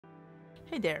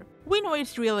Hey there. We know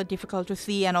it's really difficult to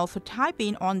see and also type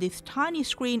in on this tiny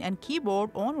screen and keyboard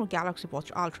on your Galaxy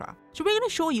Watch Ultra. So we're going to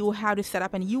show you how to set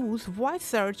up and use voice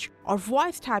search or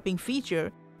voice typing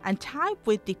feature and type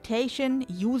with dictation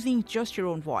using just your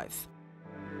own voice.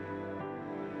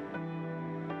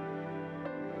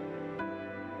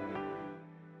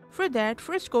 For that,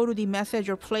 first go to the message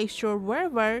or Play Store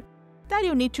wherever that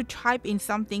you need to type in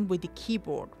something with the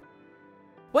keyboard.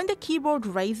 When the keyboard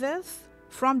raises,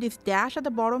 from this dash at the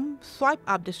bottom, swipe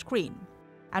up the screen.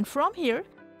 And from here,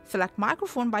 select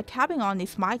microphone by tapping on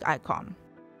this mic icon.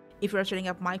 If you're setting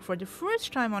up mic for the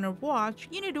first time on your watch,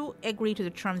 you need to agree to the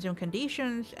terms and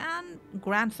conditions and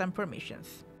grant some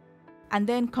permissions. And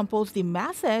then compose the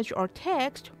message or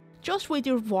text just with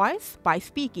your voice by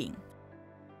speaking,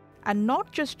 and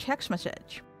not just text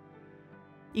message.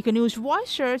 You can use voice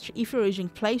search if you're using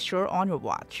Play Store on your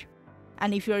watch.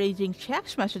 And if you're using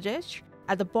text messages,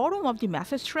 at the bottom of the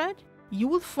message thread, you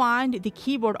will find the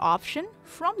keyboard option.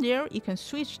 From there, you can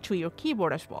switch to your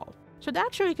keyboard as well. So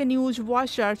that's how you can use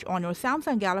voice search on your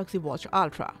Samsung Galaxy Watch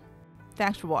Ultra.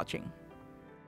 Thanks for watching.